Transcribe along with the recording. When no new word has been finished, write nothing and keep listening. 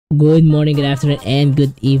Good morning, good afternoon, and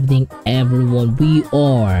good evening, everyone. We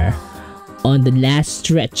are on the last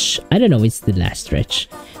stretch. I don't know if it's the last stretch,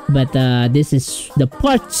 but this is the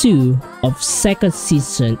part 2 of second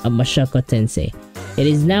season of Mushoku Tensei. It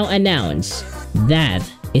is now announced that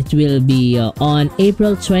it will be on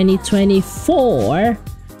April 2024.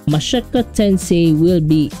 Mushoku Tensei will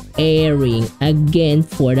be airing again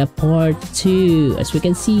for the part 2. As we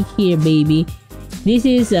can see here, baby. This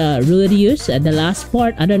is Rudius, the last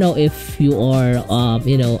part. I don't know if you are up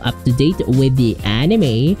to date with the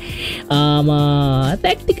anime.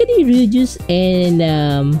 Technically Rudius and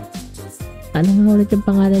ano nga ulit yung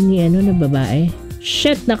pangalan ni na babae?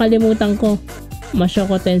 Shit, nakalimutan ko.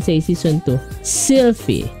 Mushoku Tensei season 2.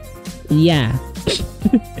 Sylphie. Yeah.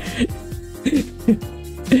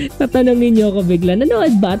 Tatanungin niyo ako bigla,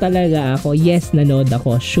 nanood ba talaga ako? Yes, nanood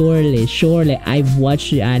ako. Surely, I've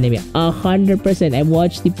watched the anime 100%. I've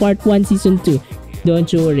watched the part 1 season 2. Don't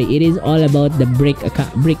you worry, it is all about the brick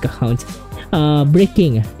account.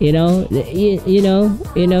 Bricking,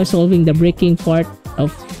 solving the bricking part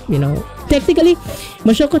of, technically,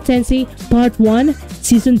 Mushoku Tensei part 1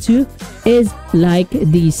 season 2 is like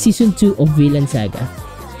the season 2 of Villain Saga.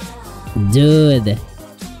 Dude.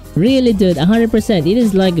 Really, dude, 100%. It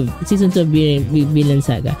is like season 2 of Villain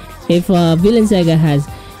Saga. If Villain Saga has,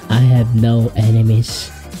 I have no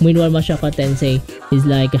enemies. Meanwhile, Mushoku Tensei is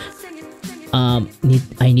like,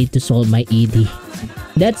 I need to solve my ED.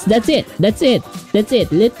 That's it.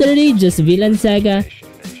 Literally, just Villain Saga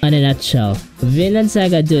in a nutshell. Villain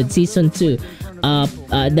Saga, dude, season 2.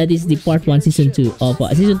 That is the part 1 season 2 of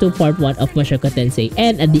season 2 part 1 of Mushoku Tensei.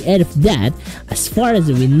 And at the end of that, as far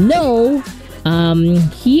as we know,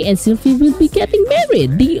 he and Sylphie will be getting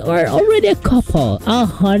married. They are already a couple.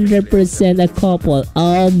 100% a couple.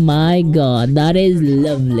 Oh my god, that is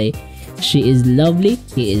lovely. She is lovely,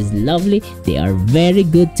 he is lovely. They are very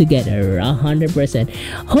good together. 100%.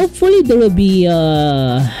 Hopefully there will be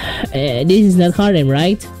this is not harem,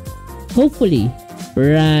 right? Hopefully.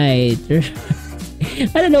 Right.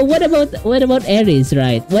 I don't know. What about Aries,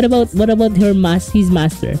 right? What about his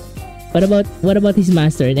master? What about his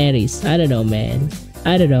master in Aries? I don't know, man.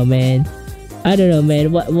 What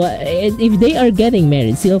if they are getting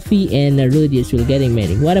married? Sylphie and Rudius will getting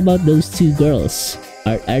married. What about those two girls?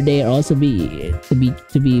 Are they also be with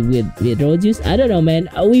Rudius? I don't know, man.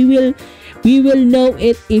 We will know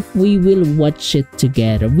it if we will watch it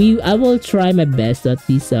together. I will try my best to at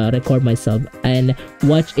least record myself and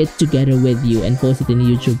watch it together with you and post it in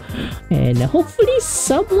YouTube. And hopefully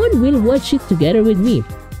someone will watch it together with me.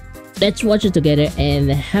 Let's watch it together and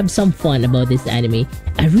have some fun about this anime.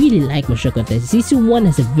 I really like Mushoku Tensei. Season 1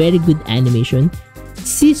 has a very good animation.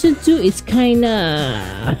 Season 2 is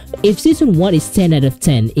kinda... If Season 1 is 10 out of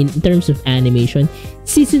 10 in terms of animation,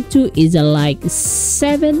 Season 2 is a like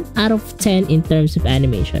 7 out of 10 in terms of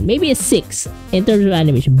animation. Maybe a 6 in terms of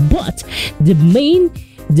animation. But the main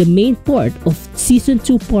part of Season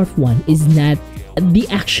 2 Part 1 is not the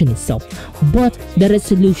action itself, but the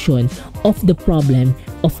resolution of the problem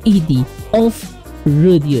of ED of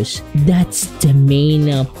Rudius. That's the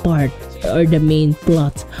main part or the main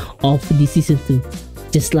plot of the season 2.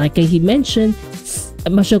 Just like I mentioned,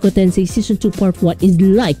 Mushoku Tensei season 2 part 1 is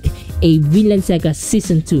like a Villain Saga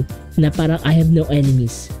season 2 na parang I have no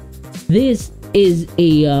enemies. This is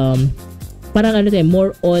a parang ano tayo,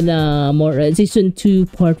 more on season 2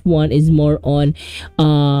 part 1 is more on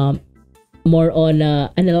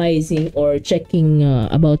analyzing or checking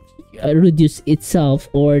about Rudius itself,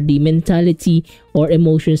 or the mentality or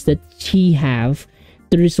emotions that he have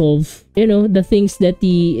to resolve, the things that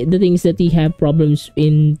he have problems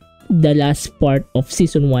in the last part of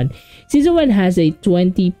season 1. Season 1 has a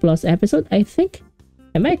 20 plus episode, I think.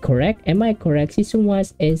 Am I correct? Season 1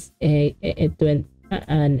 is an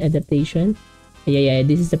adaptation. Yeah,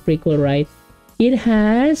 this is a prequel, right? It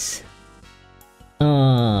has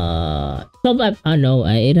 12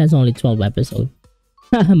 it has only 12 episodes.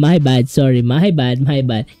 My bad.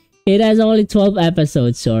 It has only 12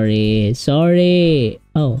 episodes. Sorry.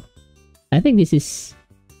 Oh, I think this is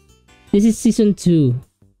season 2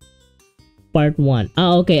 part 1.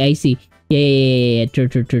 Okay, I see. Yeah. True.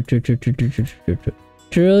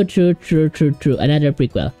 Another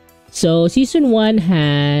prequel. So season 1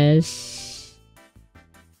 has...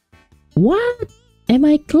 What am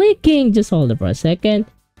I clicking? Just hold on for a second.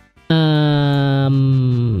 I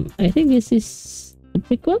think this is the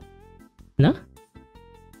prequel. No?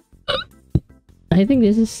 I think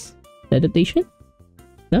this is the adaptation.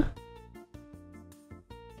 No?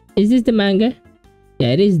 Is this the manga?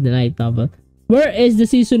 Yeah, it is the light novel. Where is the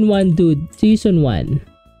season 1, dude? Season 1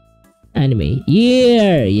 anime.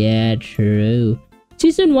 Yeah, true.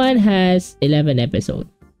 Season 1 has 11 episodes.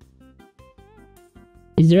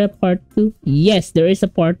 Is there a part 2? Yes, there is a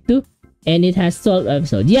part 2. And it has 12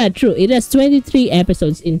 episodes. Yeah, true. It has 23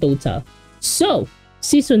 episodes in total. So,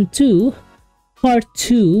 Season 2, Part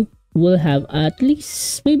 2 will have at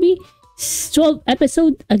least maybe 12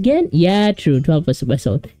 episodes again. Yeah, true. 12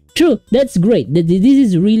 episodes. True. That's great. This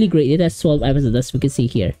is really great. It has 12 episodes, as we can see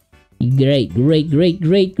here. Great.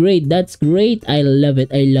 That's great. I love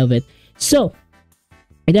it. So,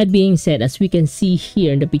 that being said, as we can see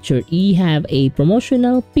here in the picture, we have a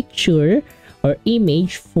promotional picture or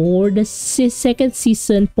image for the second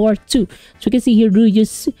season part 2. So you can see here,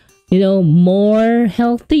 Ruju's, more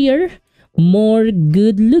healthier, more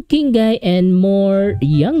good looking guy, and more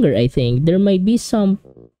younger. I think there might be some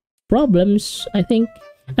problems. I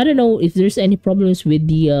don't know if there's any problems with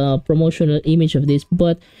the promotional image of this,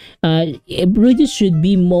 but Ruju should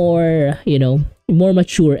be more, more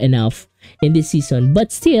mature enough in this season.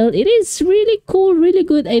 But still, it is really cool, really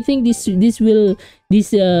good. I think this will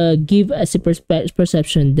give us a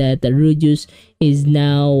perception that Ruju is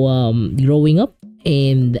now growing up,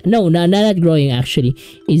 and no, not growing, actually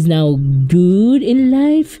is now good in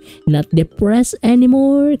life, not depressed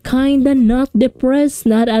anymore, kinda not depressed,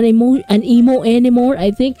 not an emo anymore,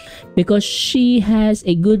 I think, because she has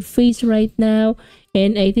a good face right now,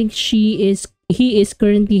 and I think he is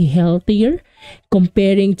currently healthier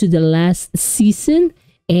comparing to the last season,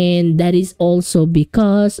 and that is also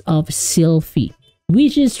because of Sylphie,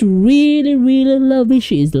 which is really, really lovely.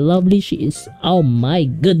 She is lovely. She is, oh my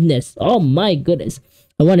goodness. I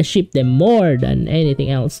want to ship them more than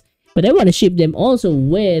anything else, but I want to ship them also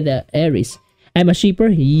with Aries. I'm a shipper.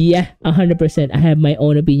 Yeah, 100%. I have my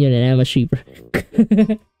own opinion, and I'm a shipper.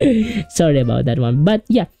 Sorry about that one, but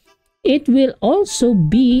yeah, it will also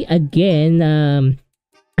be again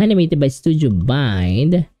animated by Studio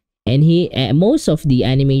Bind, and most of the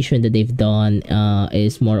animation that they've done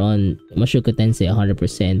is more on Mushoku Tensei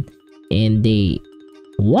 100%. And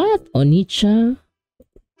Onicha,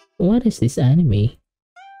 what is this anime?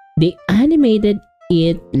 They animated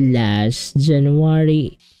it last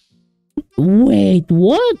January. Wait,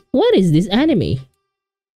 what is this anime?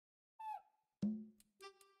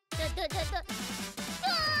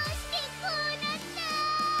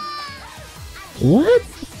 What?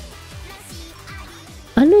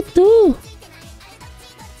 Ano to?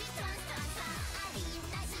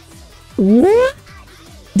 What?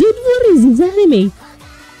 Dude, what is this anime?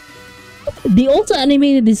 They also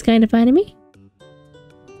animated this kind of anime?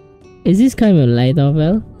 Is this kind of light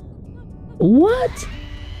novel? What?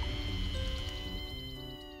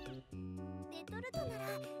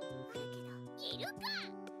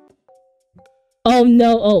 Oh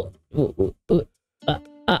no,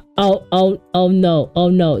 oh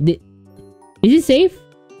no. Is it safe?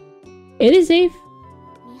 It is safe.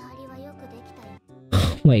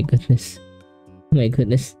 Oh my goodness.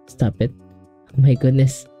 Stop it. Oh my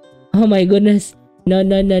goodness. No.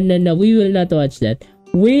 We will not watch that.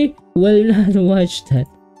 We will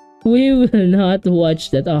not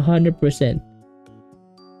watch that 100%.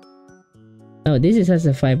 Oh, this is as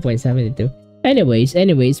a 5.72. Anyways,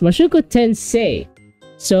 Mushoku Tensei.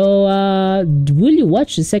 So, will you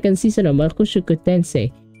watch the second season of Mushoku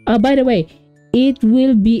Tensei? By the way, it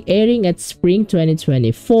will be airing at spring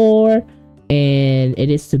 2024, and it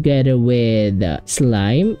is together with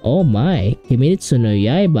Slime. Oh my, Kimetsu no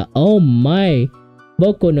Yaiba. Oh my,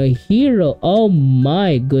 Boku no Hero. Oh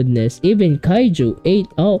my goodness, even Kaiju 8.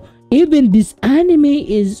 Oh, even this anime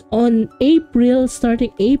is on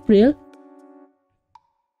starting April.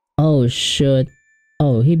 Oh shoot.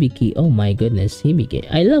 Oh, Hibiki. Oh my goodness, Hibiki.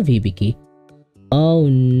 I love Hibiki. Oh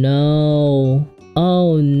no.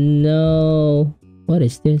 What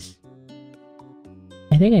is this?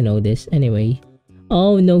 I think I know this. Anyway.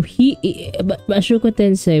 Oh no, Mushoku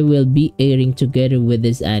Tensei will be airing together with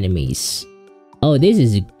these animes. Oh, this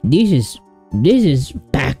is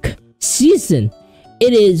pack season.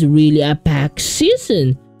 It is really a pack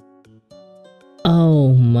season.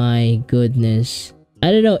 Oh my goodness.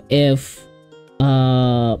 I don't know if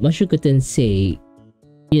Mushoku Tensei,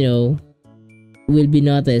 will be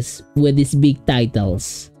noticed with these big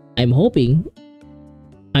titles. I'm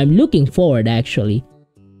looking forward, actually.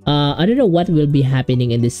 I don't know what will be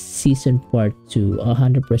happening in this season part 2.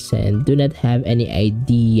 100% do not have any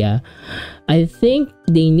idea. I think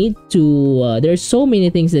they need to there's so many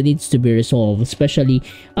things that needs to be resolved, especially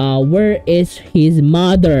where is his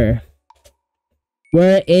mother?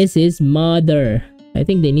 I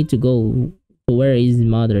think they need to go to where his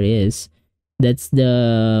mother is. That's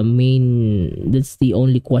the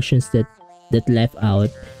only questions that left out.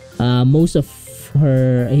 Most of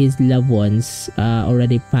her his loved ones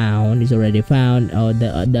already found. Is already found. Oh,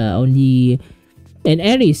 the only and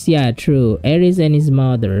Aries, yeah, true. Aries and his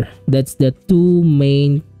mother. That's the two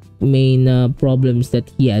main problems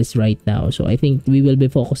that he has right now. So I think we will be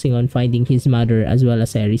focusing on finding his mother as well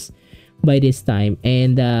as Aries by this time.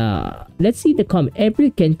 And let's see the comment.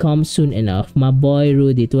 April can come soon enough. My boy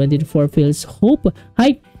Rudy 24 feels hope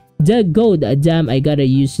hype. The gold, damn, I gotta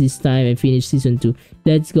use this time and finish season 2.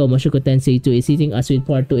 Let's go. Mushoku Tensei 2 is hitting us with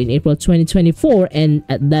part 2 in April 2024, and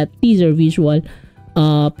at that teaser visual,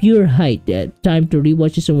 pure height. Time to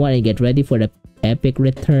rewatch season 1 and get ready for the epic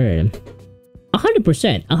return.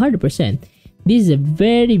 100%. This is a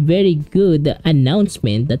very good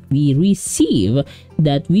announcement that we receive,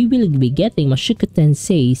 that we will be getting Mushoku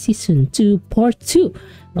Tensei season 2 part 2.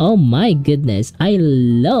 Oh my goodness, I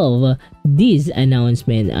love this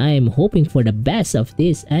announcement. I am hoping for the best of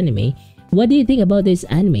this anime. What do you think about this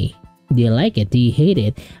anime? Do you like it? Do you hate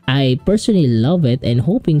it? I personally love it and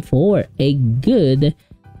hoping for a good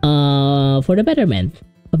for the betterment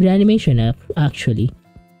of the animation actually.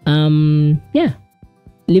 Yeah,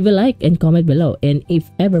 leave a like and comment below, and if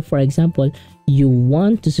ever, for example, you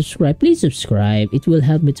want to subscribe, please subscribe. It will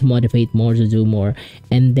help me to motivate more to do more.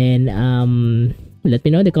 And then let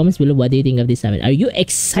me know in the comments below, what do you think of this anime? Are you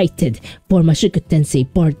excited for Mushoku Tensei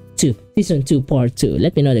part 2, season 2 part 2?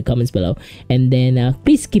 Let me know in the comments below. And then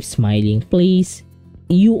please keep smiling, please.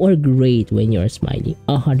 You are great when you're smiling,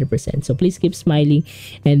 100%. So please keep smiling.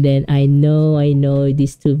 And then I know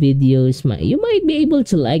these two videos, you might be able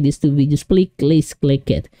to like these two videos. Please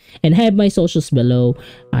click it, and have my socials below.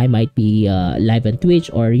 I might be live on Twitch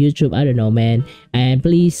or YouTube, I don't know, man. And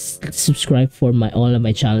please subscribe for all of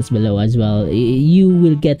my channels below as well. You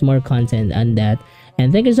will get more content on that.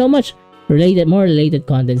 And thank you so much. More related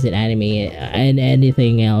contents in anime and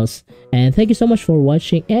anything else. And thank you so much for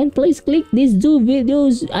watching, and please click these two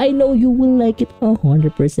videos. I know you will like it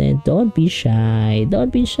 100%. Don't be shy,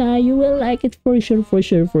 you will like it for sure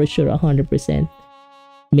 100%.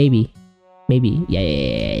 Maybe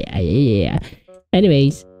yeah.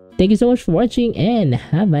 Anyways, thank you so much for watching, and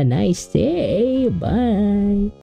have a nice day. Bye.